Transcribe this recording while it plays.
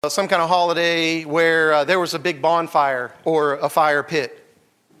some kind of holiday where there was a big bonfire or a fire pit.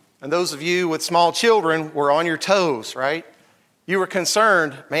 And those of you with small children were on your toes, right? You were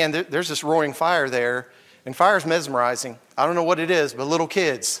concerned, man, there's this roaring fire there, and fire's mesmerizing. I don't know what it is, but little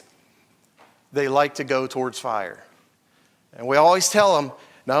kids, they like to go towards fire. And we always tell them,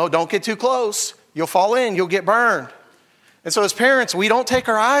 no, don't get too close. You'll fall in, you'll get burned. And so as parents, we don't take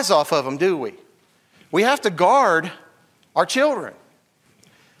our eyes off of them, do we? We have to guard our children.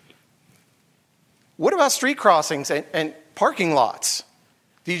 What about street crossings and parking lots?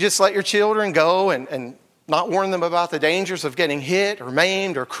 Do you just let your children go and not warn them about the dangers of getting hit or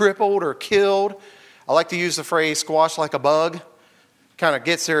maimed or crippled or killed? I like to use the phrase squash like a bug. Kind of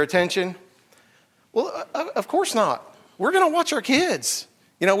gets their attention. Well, of course not. We're going to watch our kids.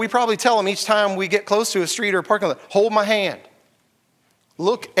 You know, we probably tell them each time we get close to a street or a parking lot, hold my hand.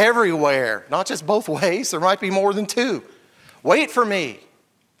 Look everywhere, not just both ways. There might be more than two. Wait for me.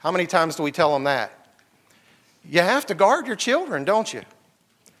 How many times do we tell them that? You have to guard your children, don't you?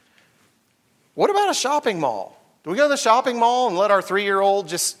 What about a shopping mall? Do we go to the shopping mall and let our 3-year-old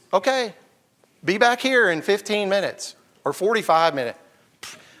just, okay, be back here in 15 minutes or 45 minutes?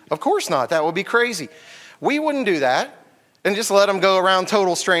 Of course not. That would be crazy. We wouldn't do that and just let them go around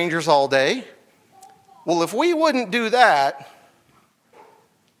total strangers all day. Well, if we wouldn't do that,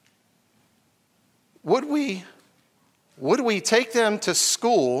 would we take them to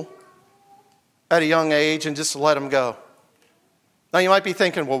school at a young age and just let them go? Now you might be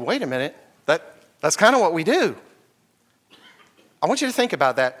thinking, well, wait a minute, that's kind of what we do. I want you to think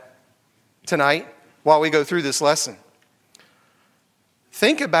about that tonight while we go through this lesson.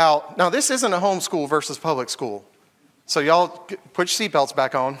 Think about, now this isn't a homeschool versus public school, so y'all put your seatbelts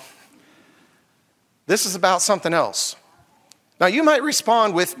back on. This is about something else. Now you might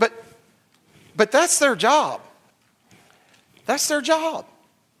respond with, but that's their job. That's their job.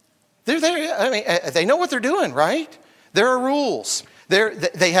 They're there. I mean, they know what they're doing, right? There are rules.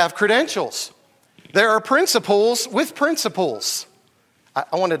 They have credentials. There are principals with principles.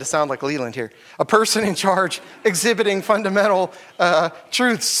 I wanted to sound like Leland here. A person in charge exhibiting fundamental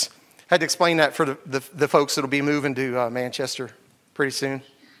truths. Had to explain that for the folks that will be moving to Manchester pretty soon.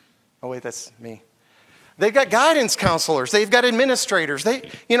 Oh, wait, that's me. They've got guidance counselors. They've got administrators.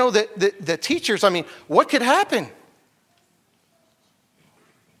 The teachers. I mean, what could happen?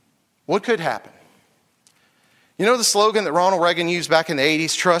 What could happen? You know the slogan that Ronald Reagan used back in the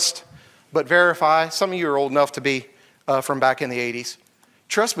 80s, trust but verify? Some of you are old enough to be from back in the 80s.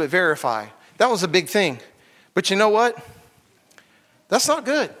 Trust but verify. That was a big thing. But you know what? That's not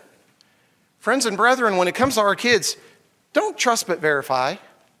good. Friends and brethren, when it comes to our kids, don't trust but verify.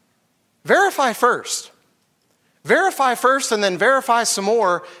 Verify first. Verify first and then verify some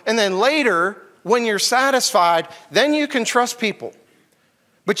more. And then later, when you're satisfied, then you can trust people.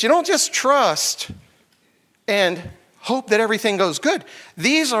 But you don't just trust and hope that everything goes good.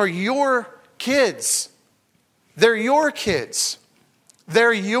 These are your kids. They're your kids.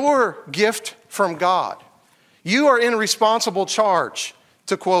 They're your gift from God. You are in responsible charge,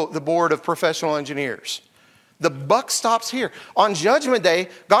 to quote the Board of Professional Engineers. The buck stops here. On Judgment Day,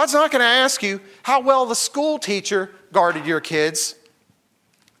 God's not going to ask you how well the school teacher guarded your kids.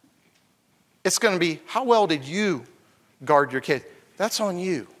 It's going to be, how well did you guard your kids? That's on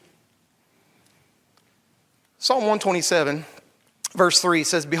you. Psalm 127, verse 3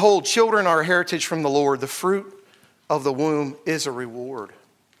 says, behold, children are a heritage from the Lord. The fruit of the womb is a reward.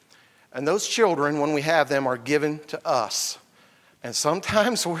 And those children, when we have them, are given to us. And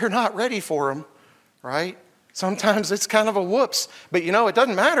sometimes we're not ready for them, right? Sometimes it's kind of a whoops. But you know, it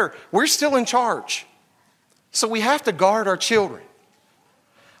doesn't matter. We're still in charge. So we have to guard our children.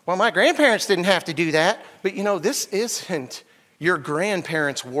 Well, my grandparents didn't have to do that. But you know, this isn't your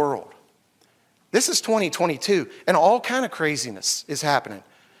grandparents' world. This is 2022, and all kind of craziness is happening.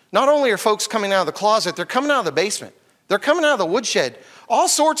 Not only are folks coming out of the closet, they're coming out of the basement. They're coming out of the woodshed. All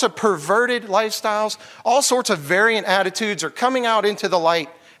sorts of perverted lifestyles, all sorts of variant attitudes are coming out into the light,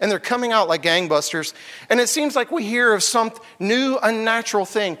 and they're coming out like gangbusters. And it seems like we hear of some new unnatural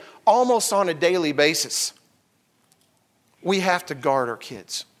thing almost on a daily basis. We have to guard our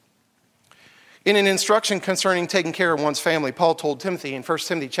kids. In an instruction concerning taking care of one's family, Paul told Timothy in 1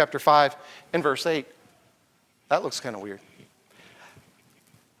 Timothy chapter 5 and verse 8. That looks kind of weird.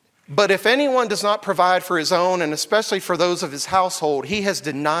 But if anyone does not provide for his own, and especially for those of his household, he has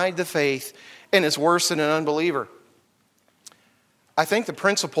denied the faith and is worse than an unbeliever. I think the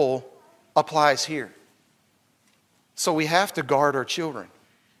principle applies here. So we have to guard our children.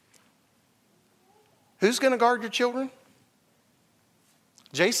 Who's going to guard your children?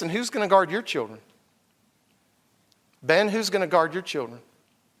 Jason, who's going to guard your children? Ben, who's going to guard your children?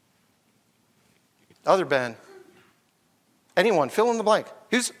 Other Ben. Anyone, fill in the blank.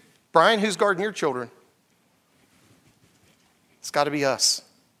 Brian, who's guarding your children? It's got to be us.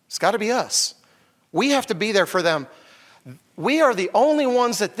 It's got to be us. We have to be there for them. We are the only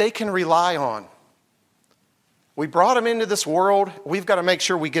ones that they can rely on. We brought them into this world. We've got to make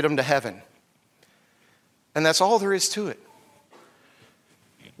sure we get them to heaven. And that's all there is to it.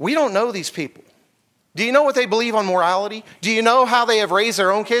 We don't know these people. Do you know what they believe on morality? Do you know how they have raised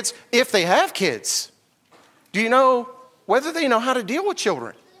their own kids? If they have kids. Do you know whether they know how to deal with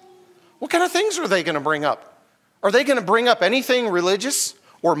children? What kind of things are they going to bring up? Are they going to bring up anything religious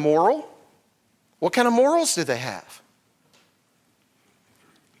or moral? What kind of morals do they have?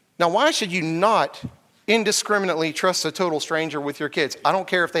 Now, why should you not indiscriminately trust a total stranger with your kids? I don't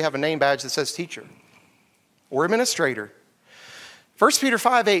care if they have a name badge that says teacher or administrator. 1 Peter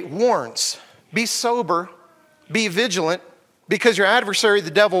 5:8 warns, be sober, be vigilant, because your adversary, the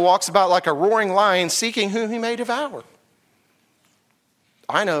devil, walks about like a roaring lion seeking whom he may devour.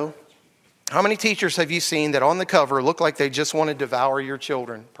 I know. How many teachers have you seen that on the cover look like they just want to devour your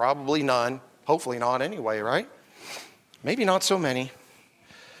children? Probably none. Hopefully not anyway, right? Maybe not so many.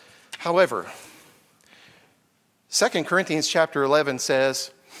 However, 2 Corinthians chapter 11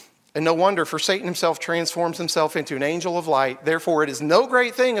 says, and no wonder, for Satan himself transforms himself into an angel of light. Therefore, it is no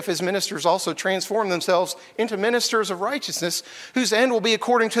great thing if his ministers also transform themselves into ministers of righteousness, whose end will be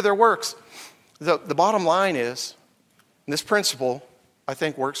according to their works. The bottom line is, and this principle, I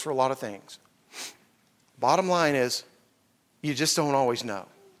think, works for a lot of things. Bottom line is, you just don't always know.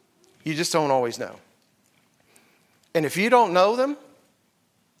 You just don't always know. And if you don't know them,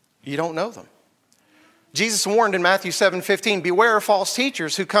 you don't know them. Jesus warned in Matthew 7:15, beware of false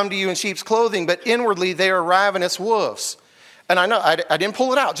teachers who come to you in sheep's clothing, but inwardly they are ravenous wolves. And I know, I didn't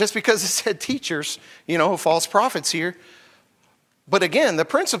pull it out just because it said teachers, false prophets here. But again, the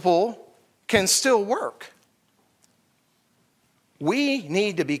principle can still work. We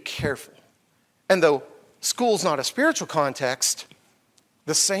need to be careful. And though school's not a spiritual context,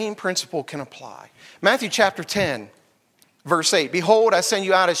 the same principle can apply. Matthew chapter 10. Verse 8, behold, I send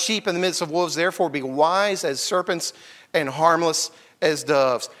you out as sheep in the midst of wolves, therefore be wise as serpents and harmless as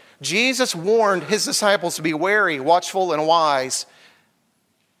doves. Jesus warned his disciples to be wary, watchful, and wise.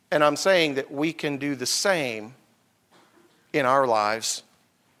 And I'm saying that we can do the same in our lives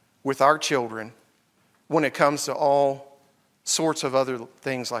with our children when it comes to all sorts of other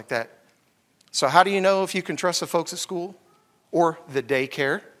things like that. So how do you know if you can trust the folks at school or the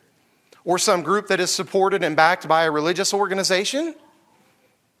daycare? Or some group that is supported and backed by a religious organization?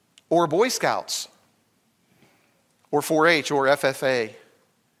 Or Boy Scouts? Or 4-H or FFA?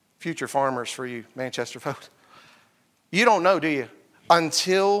 Future farmers for you Manchester folks. You don't know, do you?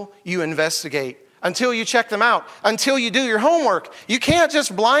 Until you investigate. Until you check them out. Until you do your homework. You can't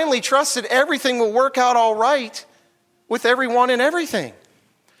just blindly trust that everything will work out all right with everyone and everything.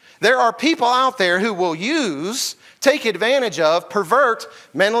 There are people out there who will take advantage of, pervert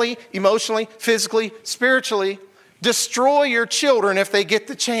mentally, emotionally, physically, spiritually, destroy your children if they get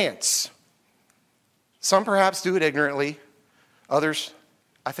the chance. Some perhaps do it ignorantly. Others,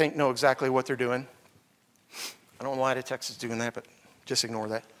 I think, know exactly what they're doing. I don't know why the text is doing that, but just ignore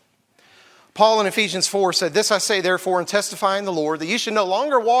that. Paul in Ephesians 4 said, this I say therefore and testify in the Lord, that you should no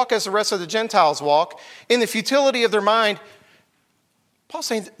longer walk as the rest of the Gentiles walk, in the futility of their mind. Paul's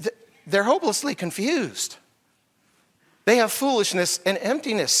saying they're hopelessly confused. They have foolishness and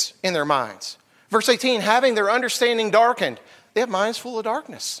emptiness in their minds. Verse 18, having their understanding darkened. They have minds full of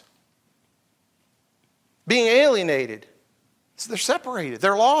darkness. Being alienated. So they're separated.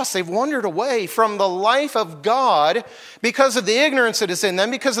 They're lost. They've wandered away from the life of God because of the ignorance that is in them,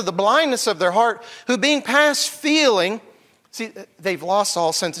 because of the blindness of their heart, who being past feeling, see, they've lost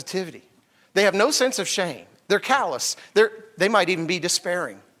all sensitivity. They have no sense of shame. They're callous. They might even be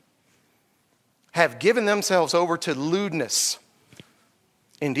despairing. Have given themselves over to lewdness,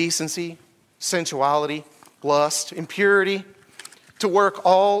 indecency, sensuality, lust, impurity, to work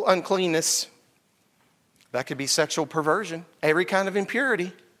all uncleanness. That could be sexual perversion, every kind of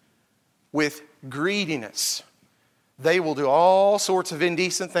impurity, with greediness. They will do all sorts of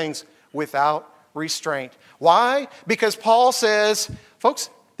indecent things without restraint. Why? Because Paul says, folks,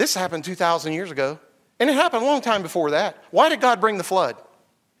 this happened 2,000 years ago, and it happened a long time before that. Why did God bring the flood?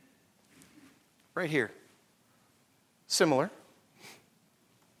 Right here. Similar.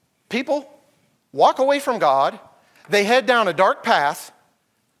 People walk away from God. They head down a dark path,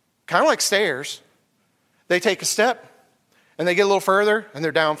 kind of like stairs. They take a step, and they get a little further, and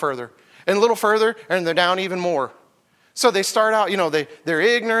they're down further. And a little further, and they're down even more. So they start out, they're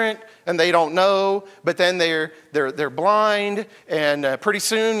ignorant and they don't know, but then they're blind, and pretty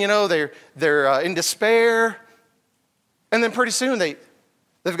soon, they're in despair, and then pretty soon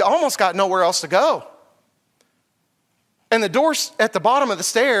they've almost got nowhere else to go. And the door at the bottom of the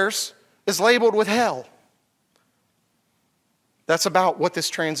stairs is labeled with hell. That's about what this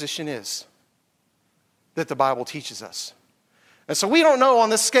transition is that the Bible teaches us. And so we don't know on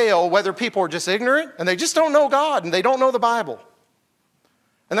this scale whether people are just ignorant and they just don't know God and they don't know the Bible.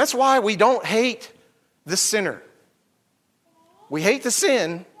 And that's why we don't hate the sinner. We hate the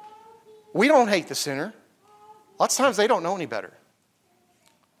sin. We don't hate the sinner. Lots of times they don't know any better.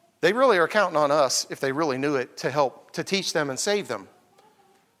 They really are counting on us, if they really knew it, to help, to teach them and save them.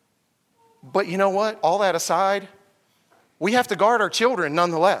 But you know what? All that aside, we have to guard our children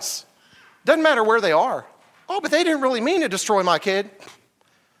nonetheless. Doesn't matter where they are. Oh, but they didn't really mean to destroy my kid.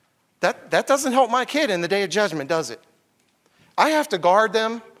 That doesn't help my kid in the day of judgment, does it? I have to guard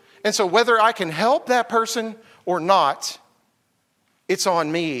them. And so whether I can help that person or not, it's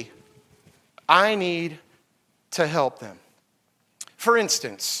on me. I need to help them. For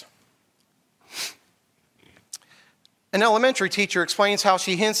instance, an elementary teacher explains how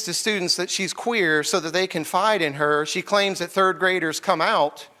she hints to students that she's queer so that they confide in her. She claims that third graders come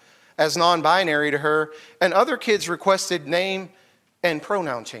out as non-binary to her, and other kids requested name and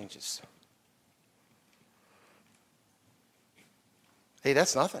pronoun changes. Hey,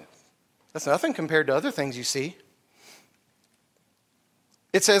 that's nothing. That's nothing compared to other things you see.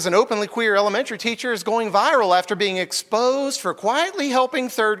 It says an openly queer elementary teacher is going viral after being exposed for quietly helping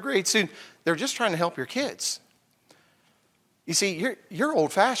third grade students. They're just trying to help your kids. You see, you're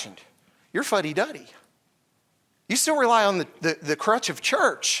old-fashioned. You're fuddy-duddy. You still rely on the crutch of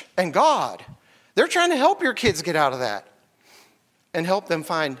church and God. They're trying to help your kids get out of that and help them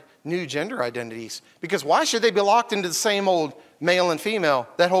find new gender identities. Because why should they be locked into the same old male and female,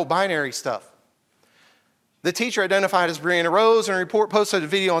 that whole binary stuff? The teacher identified as Brianna Rose in a report posted a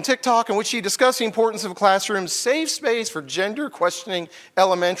video on TikTok in which she discussed the importance of a classroom's safe space for gender-questioning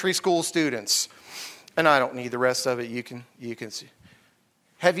elementary school students. And I don't need the rest of it. You can see.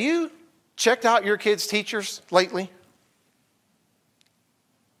 Have you checked out your kids' teachers lately?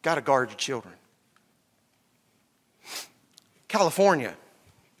 Got to guard your children. California's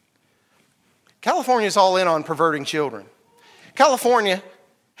all in on perverting children. California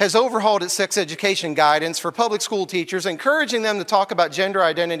has overhauled its sex education guidance for public school teachers, encouraging them to talk about gender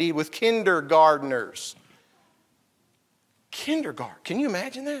identity with kindergartners. Kindergarten. Can you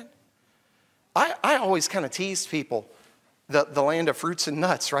imagine that? I always kind of tease people, the land of fruits and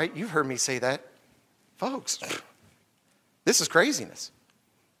nuts, right? You've heard me say that. Folks, this is craziness.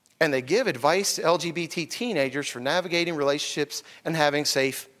 And they give advice to LGBT teenagers for navigating relationships and having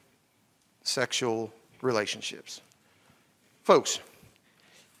safe sexual relationships. Folks,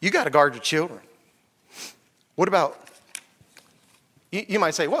 you got to guard your children. What about, you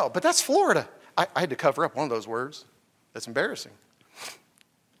might say, well, but that's Florida. I had to cover up one of those words. That's embarrassing.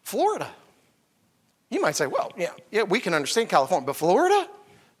 Florida. You might say, well, yeah, we can understand California, but Florida?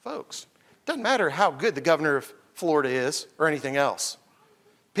 Folks, doesn't matter how good the governor of Florida is or anything else.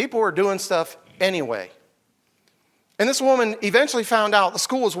 People are doing stuff anyway. And this woman eventually found out the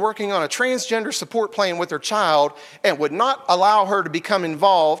school was working on a transgender support plan with her child and would not allow her to become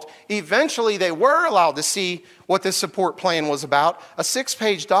involved. Eventually, they were allowed to see what this support plan was about, a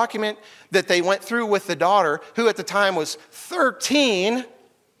 6-page document that they went through with the daughter, who at the time was 13,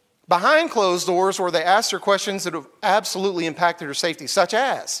 behind closed doors, where they asked her questions that have absolutely impacted her safety, such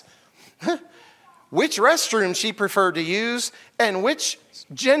as which restroom she preferred to use and which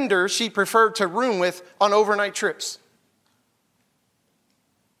gender she preferred to room with on overnight trips.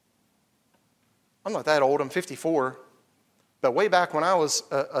 I'm not that old, I'm 54. But way back when I was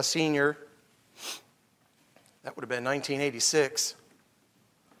a senior, that would have been 1986,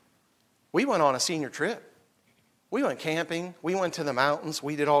 we went on a senior trip. We went camping, we went to the mountains,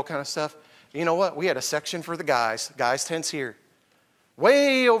 we did all kind of stuff. You know what? We had a section for the guys. Guys' tents here.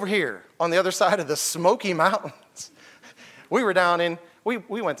 Way over here on the other side of the Smoky Mountains. We were down in, we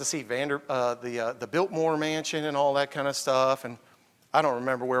went to see the Biltmore Mansion and all that kind of stuff. And I don't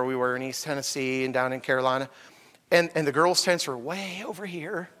remember where we were in East Tennessee and down in Carolina. And the girls' tents were way over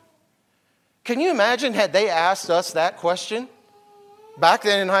here. Can you imagine had they asked us that question back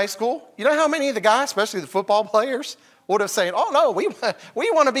then in high school? You know how many of the guys, especially the football players, would have said, oh no, we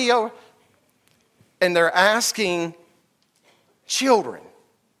want to be over. And they're asking children.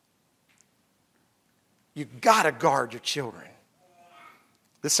 You've got to guard your children.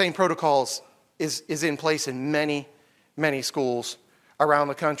 The same protocols is in place in many, many schools around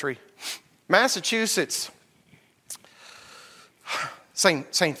the country. Massachusetts Same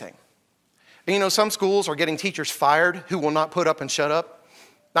thing. And you know, some schools are getting teachers fired who will not put up and shut up.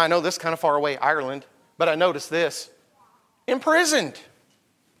 Now, I know this is kind of far away, Ireland, but I noticed this. Imprisoned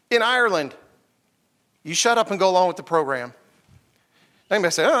in Ireland. You shut up and go along with the program.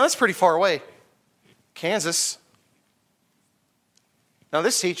 Anybody say, oh, that's pretty far away. Kansas. Now,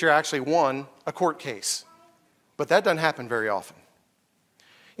 this teacher actually won a court case, but that doesn't happen very often.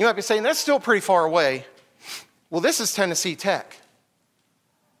 You might be saying, that's still pretty far away. Well, this is Tennessee Tech.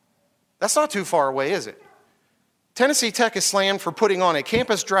 That's not too far away, is it? Tennessee Tech is slammed for putting on a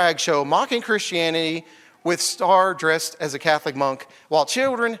campus drag show mocking Christianity with Star dressed as a Catholic monk while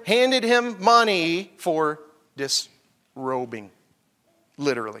children handed him money for disrobing,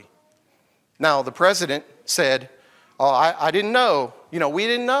 literally. Now, the president said, oh, I didn't know. You know, we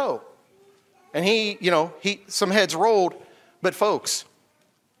didn't know. And some heads rolled. But folks,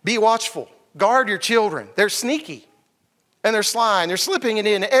 be watchful. Guard your children. They're sneaky. And they're sly. And they're slipping it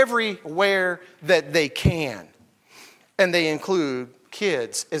in everywhere that they can. And they include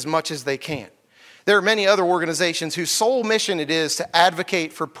kids as much as they can. There are many other organizations whose sole mission it is to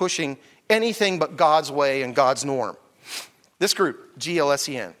advocate for pushing anything but God's way and God's norm. This group,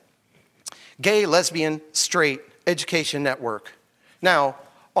 GLSEN, Gay, Lesbian, Straight Education Network. Now,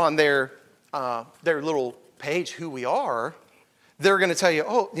 on their little page, Who We Are, they're going to tell you,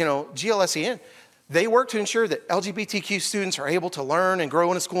 GLSEN, they work to ensure that LGBTQ students are able to learn and grow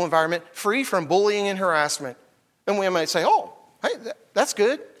in a school environment free from bullying and harassment. And we might say, oh, hey, that's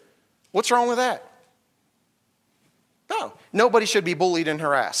good. What's wrong with that? No, nobody should be bullied and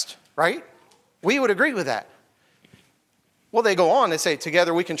harassed, right? We would agree with that. Well, they go on, they say,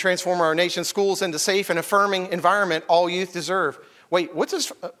 together we can transform our nation's schools into a safe and affirming environment all youth deserve. Wait, what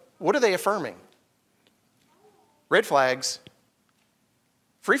are they affirming? Red flags.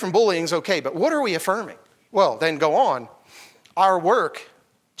 Free from bullying is okay, but what are we affirming? Well, then go on. Our work,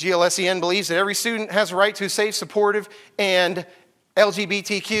 GLSEN believes that every student has a right to a safe, supportive, and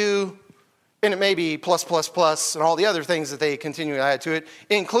LGBTQ, and it may be plus, and all the other things that they continue to add to it,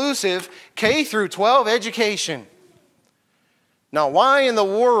 inclusive K through 12 education. Now, why in the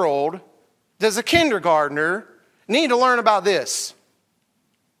world does a kindergartner need to learn about this?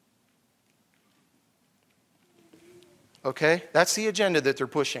 Okay, that's the agenda that they're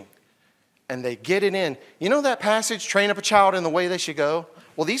pushing. And they get it in. You know that passage, train up a child in the way they should go?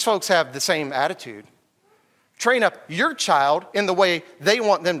 Well, these folks have the same attitude. Train up your child in the way they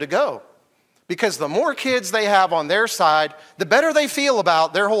want them to go. Because the more kids they have on their side, the better they feel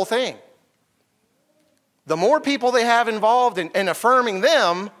about their whole thing. The more people they have involved in affirming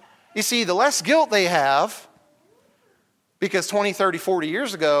them, you see, the less guilt they have. Because 20, 30, 40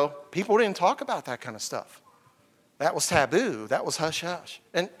 years ago, people didn't talk about that kind of stuff. That was taboo. That was hush-hush.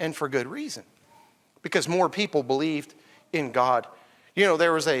 And for good reason. Because more people believed in God. You know,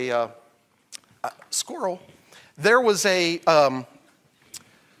 there was a squirrel. There was a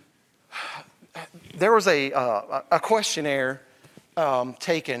questionnaire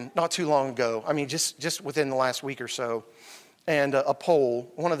taken not too long ago. I mean, just within the last week or so. And a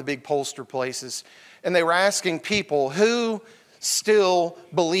poll, one of the big pollster places. And they were asking people who still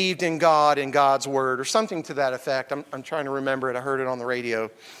believed in God and God's word, or something to that effect. I'm trying to remember it. I heard it on the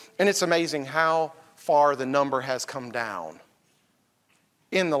radio. And it's amazing how far the number has come down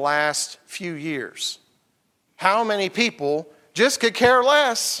in the last few years. How many people just could care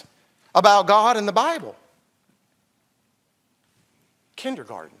less about God and the Bible?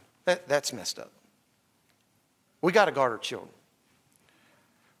 Kindergarten. That's messed up. We got to guard our children.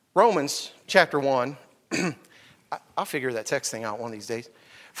 Romans chapter 1. I'll figure that text thing out one of these days.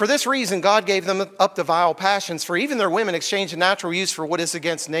 For this reason, God gave them up to vile passions, for even their women exchanged a natural use for what is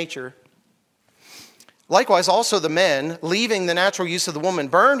against nature. Likewise, also the men, leaving the natural use of the woman,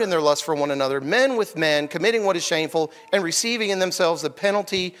 burned in their lust for one another, men with men, committing what is shameful, and receiving in themselves the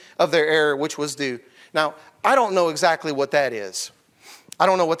penalty of their error, which was due. Now, I don't know exactly what that is. I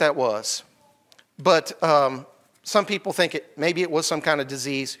don't know what that was. But some people think maybe it was some kind of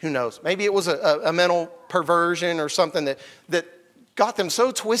disease. Who knows? Maybe it was a mental perversion or something that got them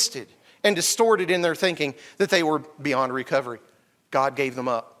so twisted and distorted in their thinking that they were beyond recovery. God gave them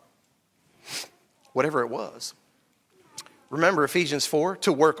up. Whatever it was. Remember Ephesians 4,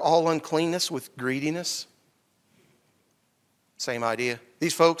 to work all uncleanness with greediness. Same idea.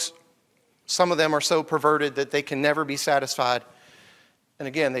 These folks, some of them are so perverted that they can never be satisfied. And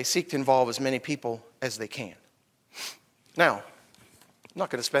again, they seek to involve as many people as they can. Now, I'm not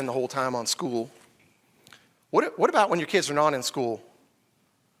going to spend the whole time on school. What about when your kids are not in school?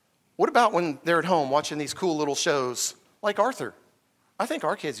 What about when they're at home watching these cool little shows like Arthur? I think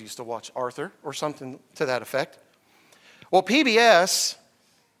our kids used to watch Arthur or something to that effect. Well, PBS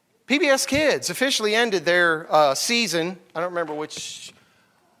Kids officially ended their season. I don't remember which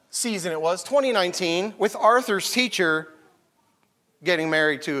season it was, 2019, with Arthur's teacher getting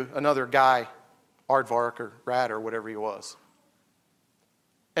married to another guy, Aardvark or Rad or whatever he was.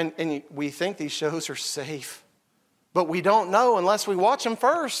 And we think these shows are safe, but we don't know unless we watch them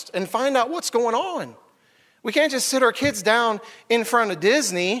first and find out what's going on. We can't just sit our kids down in front of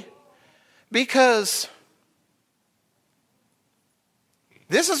Disney because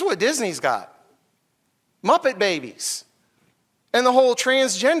this is what Disney's got. Muppet Babies and the whole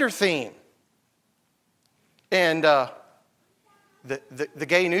transgender theme. And the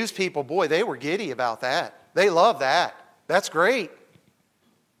gay news people, boy, they were giddy about that. They love that. That's great.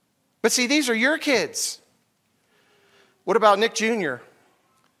 But see, these are your kids. What about Nick Jr.?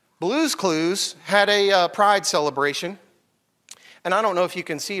 Blue's Clues had a pride celebration. And I don't know if you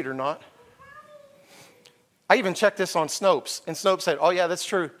can see it or not. I even checked this on Snopes. And Snopes said, oh yeah, that's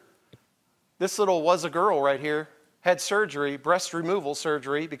true. This little was a girl right here had surgery, breast removal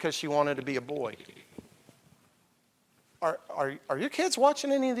surgery, because she wanted to be a boy. Are your kids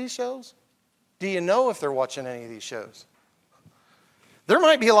watching any of these shows? Do you know if they're watching any of these shows? There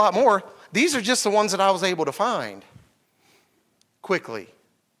might be a lot more. These are just the ones that I was able to find quickly.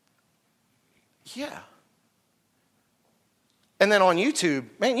 Yeah. And then on YouTube,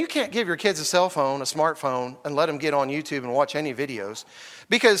 man, you can't give your kids a cell phone, a smartphone, and let them get on YouTube and watch any videos.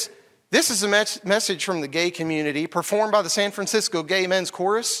 Because this is a message from the gay community performed by the San Francisco Gay Men's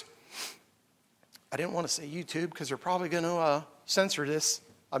Chorus. I didn't want to say YouTube because they're probably going to censor this.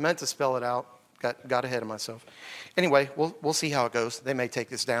 I meant to spell it out. Got ahead of myself. Anyway, we'll see how it goes. They may take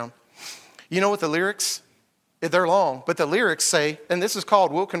this down. You know what the lyrics? They're long, but the lyrics say, and this is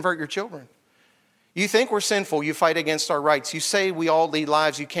called We'll Convert Your Children. You think we're sinful. You fight against our rights. You say we all lead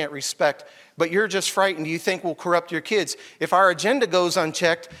lives you can't respect, but you're just frightened. You think we'll corrupt your kids. If our agenda goes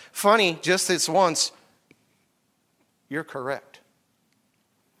unchecked, funny, just this once, you're correct.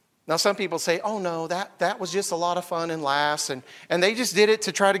 Now, some people say, oh, no, that was just a lot of fun and laughs, and they just did it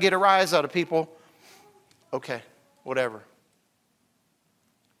to try to get a rise out of people. Okay, whatever.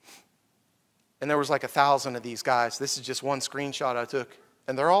 And there was like 1,000 of these guys. This is just one screenshot I took.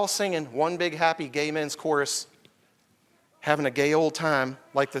 And they're all singing one big happy gay men's chorus, having a gay old time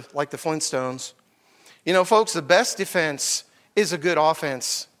like the Flintstones. You know, folks, the best defense is a good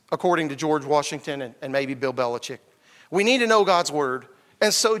offense, according to George Washington and maybe Bill Belichick. We need to know God's word.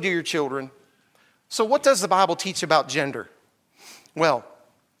 And so do your children. So what does the Bible teach about gender? Well,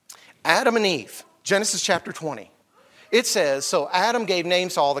 Adam and Eve, Genesis chapter 20. It says, so Adam gave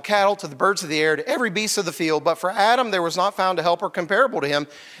names to all the cattle, to the birds of the air, to every beast of the field. But for Adam there was not found a helper comparable to him.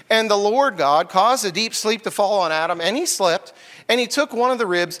 And the Lord God caused a deep sleep to fall on Adam, and he slept. And he took one of the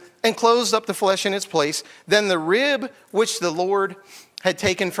ribs and closed up the flesh in its place. Then the rib which the Lord had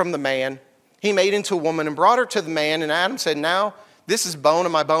taken from the man, he made into a woman and brought her to the man. And Adam said, now this is bone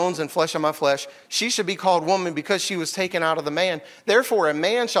of my bones and flesh of my flesh. She should be called woman because she was taken out of the man. Therefore, a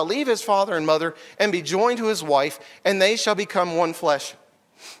man shall leave his father and mother and be joined to his wife, and they shall become one flesh.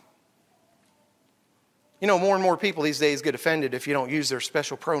 You know, more and more people these days get offended if you don't use their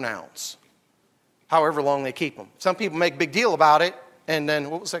special pronouns, however long they keep them. Some people make a big deal about it, and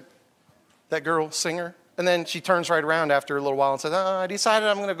then, what was that girl singer? And then she turns right around after a little while and says, I decided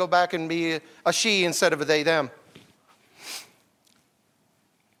I'm going to go back and be a she instead of a they, them.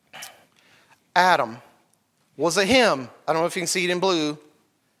 Adam was a him. I don't know if you can see it in blue.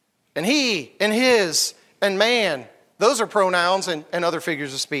 And he, and his, and man. Those are pronouns and other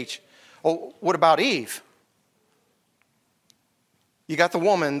figures of speech. Well, what about Eve? You got the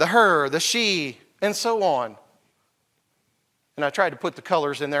woman, the her, the she, and so on. And I tried to put the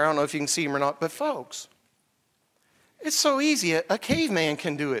colors in there. I don't know if you can see them or not. But folks, it's so easy. A caveman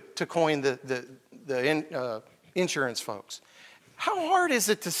can do it, to coin the insurance folks. How hard is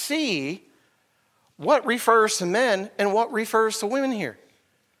it to see what refers to men and what refers to women here?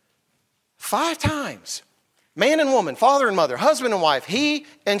 5 times. Man and woman, father and mother, husband and wife, he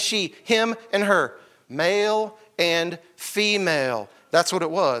and she, him and her, male and female. That's what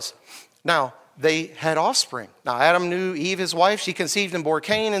it was. Now, they had offspring. Now, Adam knew Eve, his wife. She conceived and bore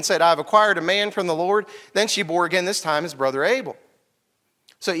Cain and said, I've acquired a man from the Lord. Then she bore again, this time his brother Abel.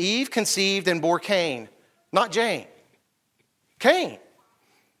 So Eve conceived and bore Cain, not Jane. Cain.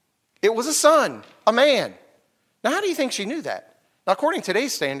 It was a son, a man. Now, how do you think she knew that? Now, according to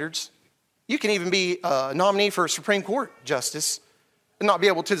today's standards, you can even be a nominee for a Supreme Court justice and not be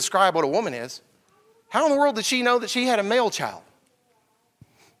able to describe what a woman is. How in the world did she know that she had a male child?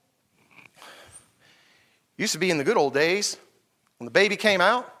 Used to be in the good old days when the baby came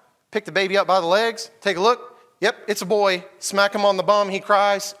out, pick the baby up by the legs, take a look. Yep, it's a boy. Smack him on the bum, he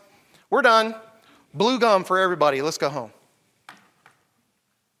cries. We're done. Blue gum for everybody. Let's go home.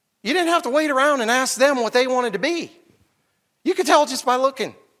 You didn't have to wait around and ask them what they wanted to be. You could tell just by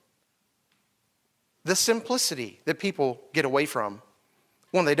looking. The simplicity that people get away from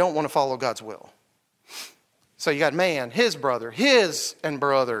when they don't want to follow God's will. So you got man, his and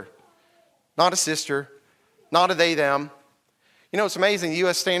brother. Not a sister, not a they, them. You know, it's amazing. The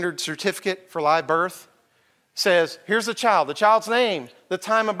U.S. Standard Certificate for Live Birth says, here's the child's name, the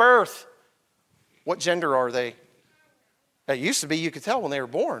time of birth. What gender are they? It used to be you could tell when they were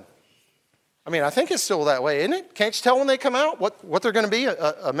born. I mean, I think it's still that way, isn't it? Can't you tell when they come out what they're going to be,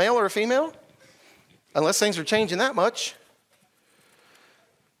 a male or a female? Unless things are changing that much.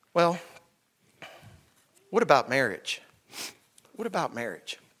 Well, what about marriage? What about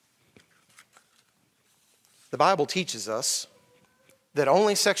marriage? The Bible teaches us that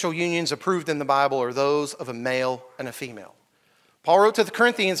only sexual unions approved in the Bible are those of a male and a female. Paul wrote to the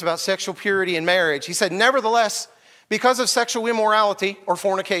Corinthians about sexual purity in marriage. He said, nevertheless, because of sexual immorality or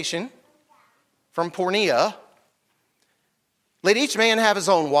fornication, from porneia, let each man have his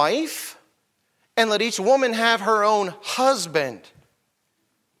own wife, and let each woman have her own husband.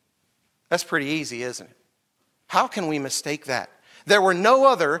 That's pretty easy, isn't it? How can we mistake that? There were no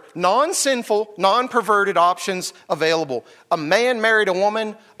other non-sinful, non-perverted options available. A man married a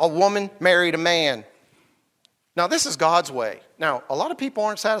woman married a man. Now, this is God's way. Now, a lot of people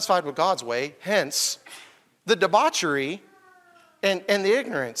aren't satisfied with God's way, hence the debauchery and the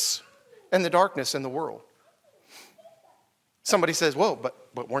ignorance and the darkness in the world. Somebody says, well,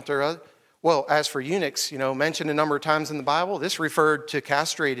 but weren't there other? Well, as for eunuchs, mentioned a number of times in the Bible, this referred to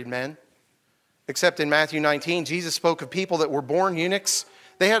castrated men. Except in Matthew 19, Jesus spoke of people that were born eunuchs.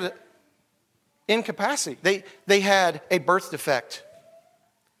 They had incapacity. They had a birth defect.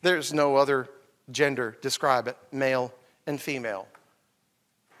 There's no other gender, describe it, male and female.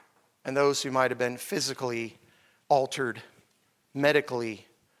 And those who might have been physically altered medically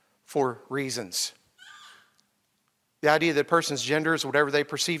for reasons. The idea that a person's gender is whatever they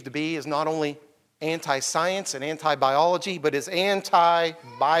perceive to be is not only anti-science and anti-biology, but is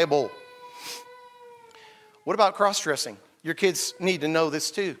anti-Bible. What about cross-dressing? Your kids need to know this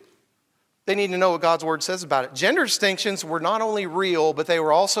too. They need to know what God's Word says about it. Gender distinctions were not only real, but they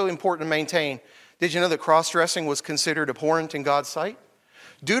were also important to maintain. Did you know that cross-dressing was considered abhorrent in God's sight?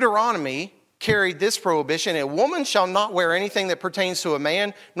 Deuteronomy carried this prohibition: a woman shall not wear anything that pertains to a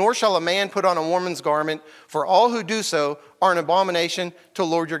man, nor shall a man put on a woman's garment, for all who do so are an abomination to the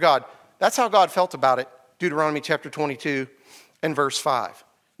Lord your God. That's how God felt about it, Deuteronomy chapter 22 and verse 5.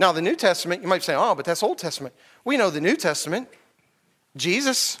 Now, the New Testament, you might say, oh, but that's Old Testament. We know the New Testament.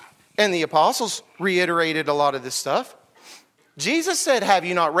 Jesus and the apostles reiterated a lot of this stuff. Jesus said, have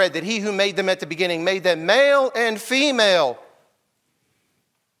you not read that he who made them at the beginning made them male and female?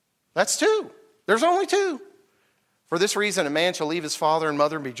 That's two. There's only two. For this reason, a man shall leave his father and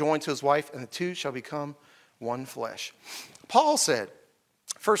mother and be joined to his wife, and the two shall become one flesh. Paul said,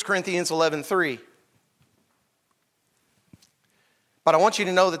 1 Corinthians 11:3, but I want you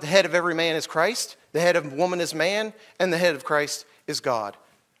to know that the head of every man is Christ, the head of woman is man, and the head of Christ is God.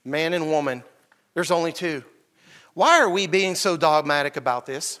 Man and woman, there's only two. Why are we being so dogmatic about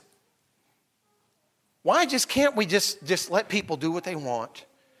this? Why can't we just let people do what they want?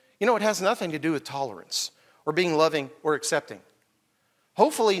 It has nothing to do with tolerance or being loving or accepting.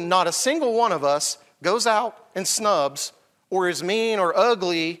 Hopefully not a single one of us goes out and snubs or is mean or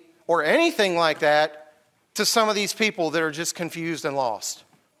ugly or anything like that to some of these people that are just confused and lost.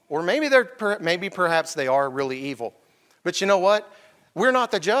 Or maybe perhaps they are really evil. But you know what? We're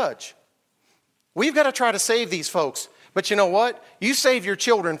not the judge. We've got to try to save these folks. But you know what? You save your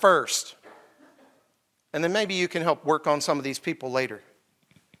children first. And then maybe you can help work on some of these people later.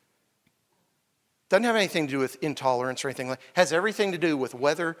 Doesn't have anything to do with intolerance or anything like that. Has everything to do with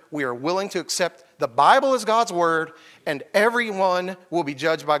whether we are willing to accept the Bible as God's word, and everyone will be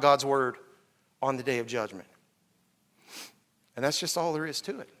judged by God's word on the day of judgment. And that's just all there is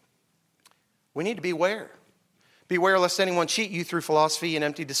to it. We need to beware. Beware lest anyone cheat you through philosophy and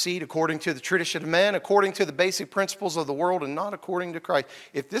empty deceit, according to the tradition of men, according to the basic principles of the world, and not according to Christ.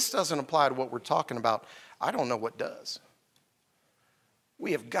 If this doesn't apply to what we're talking about, I don't know what does.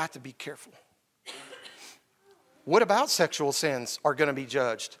 We have got to be careful. What about sexual sins are going to be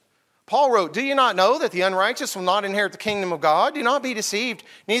judged? Paul wrote, do you not know that the unrighteous will not inherit the kingdom of God? Do not be deceived.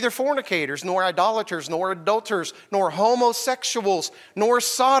 Neither fornicators, nor idolaters, nor adulterers, nor homosexuals, nor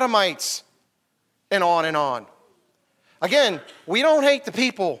sodomites, and on and on. Again, we don't hate the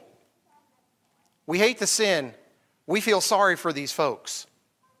people. We hate the sin. We feel sorry for these folks.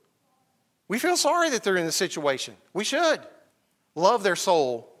 We feel sorry that they're in this situation. We should. Love their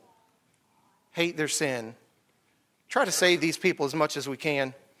soul. Hate their sin. Try to save these people as much as we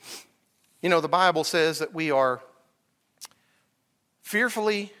can. You know, the Bible says that we are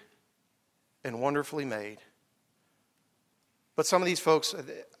fearfully and wonderfully made. But some of these folks,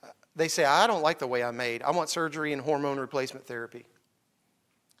 they say, I don't like the way I'm made. I want surgery and hormone replacement therapy.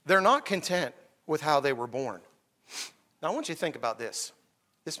 They're not content with how they were born. Now, I want you to think about this.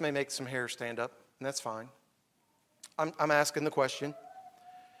 This may make some hair stand up, and that's fine. I'm asking the question.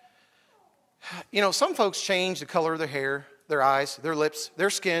 You know, some folks change the color of their hair, their eyes, their lips,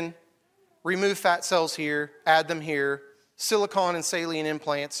 their skin, remove fat cells here, add them here, silicone and saline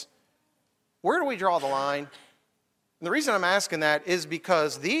implants. Where do we draw the line? And the reason I'm asking that is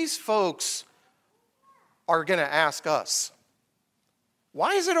because these folks are going to ask us,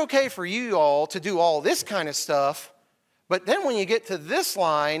 why is it okay for you all to do all this kind of stuff, but then when you get to this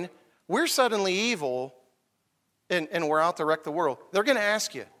line, we're suddenly evil and we're out to wreck the world? They're going to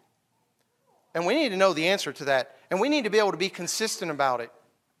ask you. And we need to know the answer to that. And we need to be able to be consistent about it.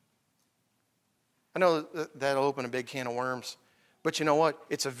 I know that'll open a big can of worms. But you know what?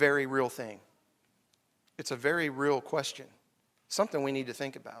 It's a very real thing. It's a very real question. Something we need to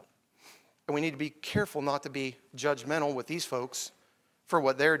think about. And we need to be careful not to be judgmental with these folks for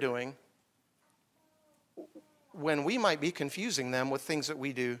what they're doing, when we might be confusing them with things that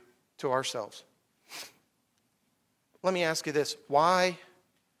we do to ourselves. Let me ask you this. Why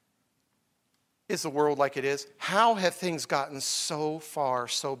is the world like it is? How have things gotten so far,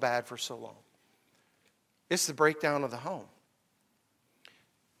 so bad for so long? It's the breakdown of the home.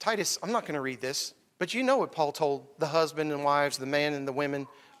 Titus, I'm not going to read this, but you know what Paul told the husband and wives, the men and the women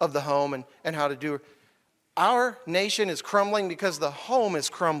of the home and how to do it. Our nation is crumbling because the home is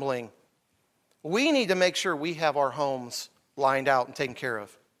crumbling. We need to make sure we have our homes lined out and taken care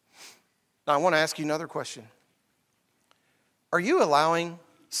of. Now, I want to ask you another question. Are you allowing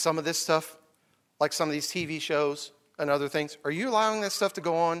some of this stuff, like some of these TV shows and other things, are you allowing that stuff to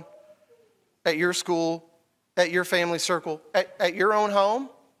go on at your school, at your family circle, at your own home?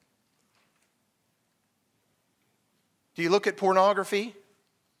 Do you look at pornography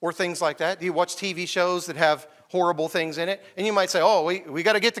or things like that? Do you watch TV shows that have horrible things in it? And you might say, oh, we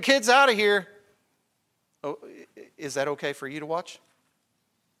got to get the kids out of here. Oh, is that okay for you to watch?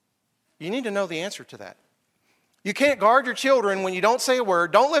 You need to know the answer to that. You can't guard your children when you don't say a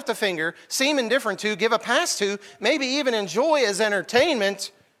word, don't lift a finger, seem indifferent to, give a pass to, maybe even enjoy as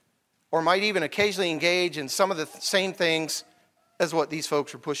entertainment, or might even occasionally engage in some of the same things as what these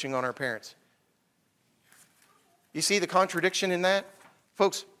folks are pushing on our parents. You see the contradiction in that?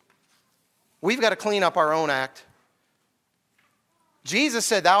 Folks, we've got to clean up our own act. Jesus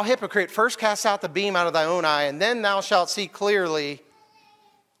said, thou hypocrite, first cast out the beam out of thy own eye, and then thou shalt see clearly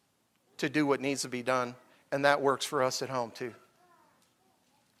to do what needs to be done. And that works for us at home too.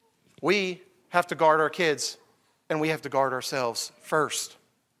 We have to guard our kids, and we have to guard ourselves first.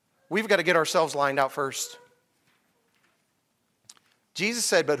 We've got to get ourselves lined out first. Jesus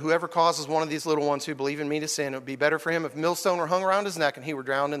said, but whoever causes one of these little ones who believe in me to sin, it would be better for him if a millstone were hung around his neck and he were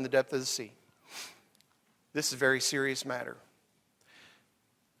drowned in the depth of the sea. This is a very serious matter.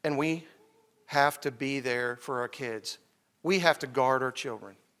 And we have to be there for our kids. We have to guard our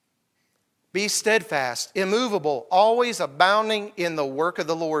children. Be steadfast, immovable, always abounding in the work of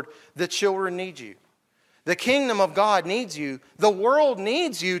the Lord. The children need you. The kingdom of God needs you. The world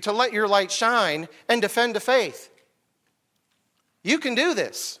needs you to let your light shine and defend the faith. You can do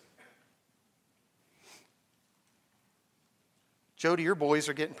this. Jody, your boys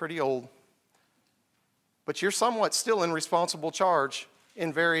are getting pretty old, but you're somewhat still in responsible charge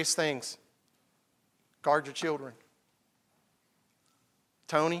in various things. Guard your children.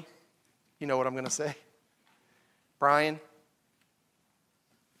 Tony, you know what I'm going to say. Brian,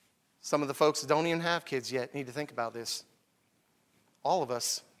 some of the folks that don't even have kids yet need to think about this. All of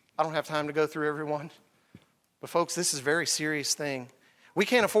us. I don't have time to go through everyone. But folks, this is a very serious thing. We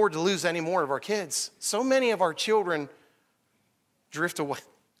can't afford to lose any more of our kids. So many of our children drift away.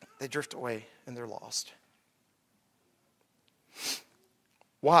 They drift away and they're lost.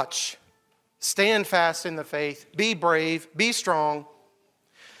 Watch. Stand fast in the faith. Be brave. Be strong.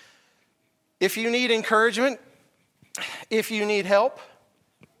 If you need encouragement, if you need help,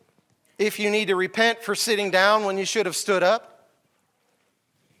 if you need to repent for sitting down when you should have stood up,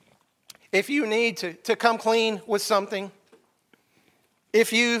 if you need to come clean with something,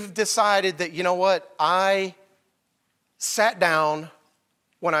 if you've decided that, you know what, I sat down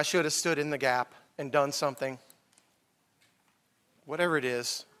when I should have stood in the gap and done something, whatever it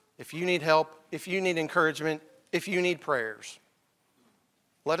is, if you need help, if you need encouragement, if you need prayers,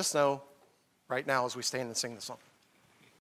 let us know. right now as we stand and sing the song.